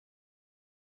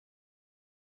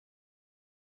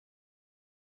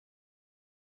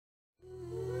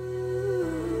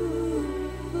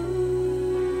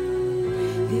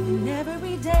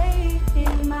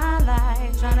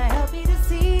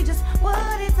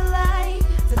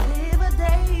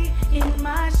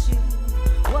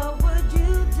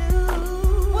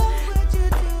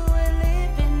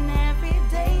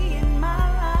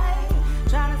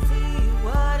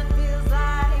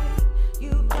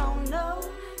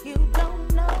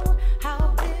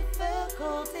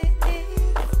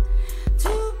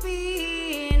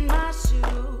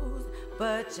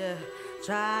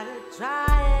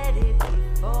tried it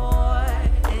before,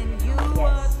 and you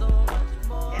were so much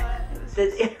more. Yeah.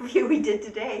 The interview we did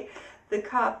today, the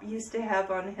cop used to have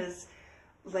on his,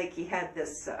 like he had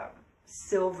this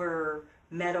silver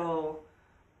metal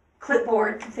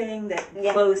clipboard thing that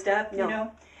closed up, you know,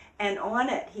 and on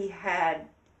it he had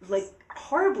like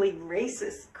horribly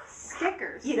racist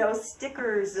stickers, you know,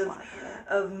 stickers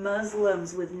of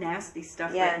Muslims with nasty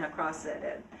stuff written across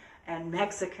it, and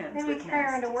Mexicans. They would carry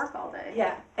around to work all day.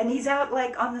 Yeah, and he's out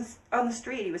like on the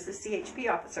street. He was the CHP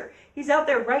officer. He's out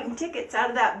there writing tickets out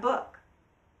of that book.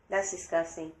 That's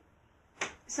disgusting.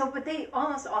 So, but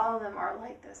almost all of them are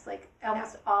like this. Like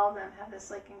almost all of them have this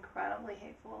like incredibly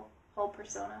hateful whole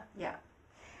persona. Yeah.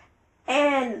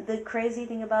 And the crazy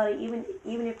thing about it,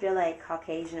 even if they're like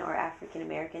Caucasian or African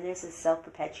American, there's a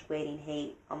self-perpetuating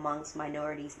hate amongst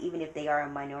minorities, even if they are a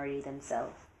minority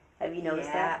themselves. Have you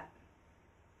noticed that?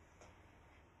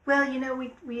 Well, you know,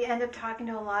 we end up talking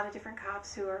to a lot of different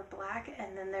cops who are black,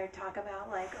 and then they talk about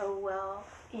like, oh, well,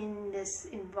 in this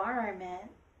environment,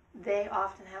 they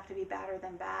often have to be badder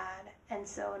than bad. And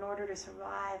so in order to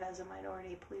survive as a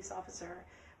minority police officer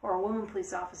or a woman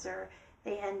police officer,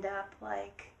 they end up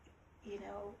like, you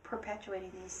know,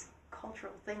 perpetuating these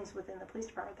cultural things within the police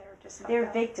department that are just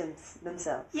they're victims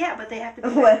themselves. Yeah, but they have to be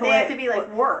they have to be like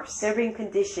worse. They're being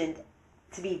conditioned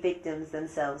to be victims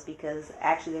themselves because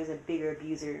actually there's a bigger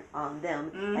abuser on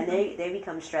them, and they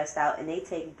become stressed out and they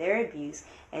take their abuse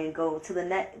and go to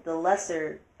the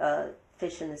lesser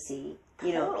fish in the sea.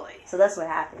 You know, so that's what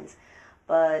happens.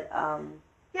 But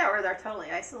yeah, or they're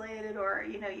totally isolated, or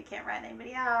you know, you can't rat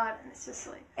anybody out, and it's just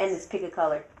like and it's pick a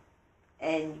color,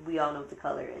 and we all know what the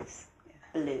color is.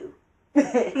 Blue.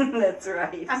 That's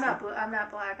right. I'm not blue. I'm not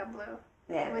black. I'm blue.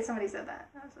 Yeah. Wait, somebody said that.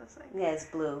 I was just like, yeah, it's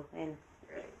blue, and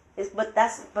but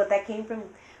that came from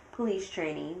police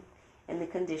training and the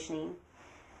conditioning,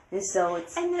 and so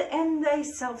it's and they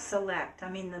self-select. I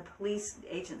mean, the police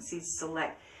agencies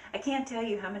select. I can't tell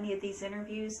you how many of these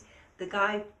interviews the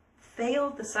guy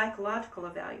failed the psychological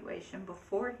evaluation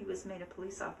before he was made a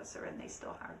police officer, and they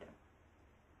still hired him.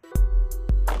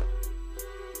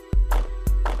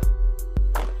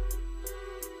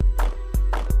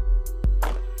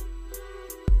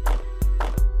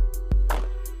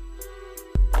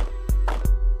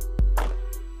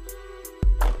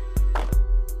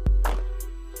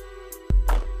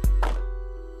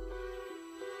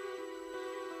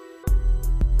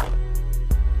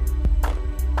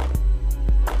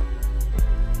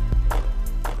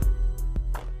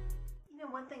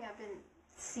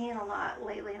 seeing a lot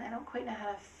lately, and I don't quite know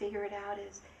how to figure it out,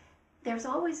 is there's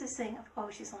always this thing of, oh,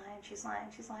 she's lying, she's lying,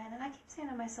 she's lying. And I keep saying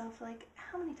to myself, like,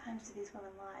 how many times do these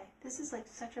women lie? This is like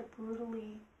such a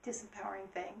brutally disempowering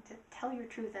thing to tell your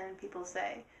truth and people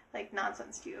say, like,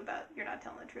 nonsense to you about you're not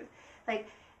telling the truth. Like,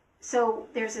 so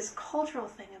there's this cultural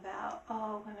thing about,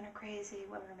 oh, women are crazy,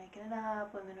 women are making it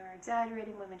up, women are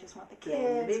exaggerating, women just want the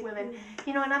kids, women,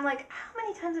 you know, and I'm like, how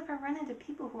many times have I run into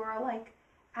people who are like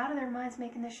out of their minds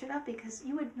making this shit up? Because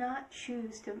you would not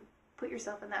choose to put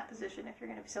yourself in that position if you're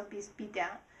going to be so beat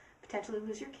down, potentially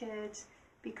lose your kids,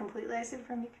 be completely isolated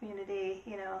from your community,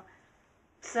 you know.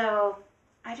 So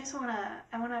I just want to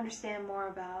understand more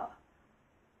about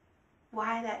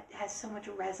why that has so much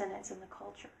resonance in the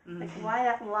culture. Like, why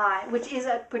that lie, which is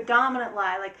a predominant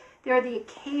lie. Like, there are the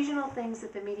occasional things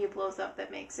that the media blows up that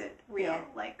makes it real. Yeah.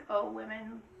 Like, oh,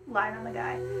 women lied on the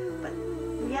guy. But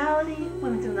reality,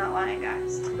 women do not lie on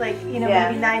guys. Like, you know,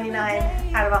 maybe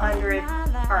 99 out of 100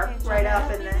 are right up,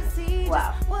 and then,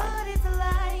 wow. What it's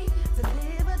like to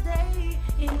live a day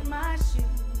in my shoes.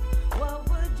 What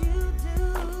would you do?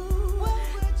 What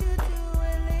would you do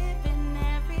living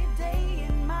every day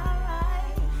in my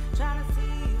life? Trying to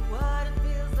see what it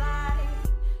feels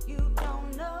like. You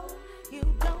don't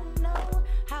know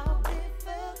how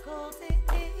difficult it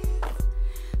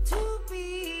is to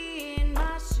be in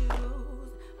my shoes.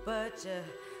 But you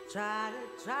try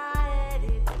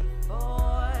it before.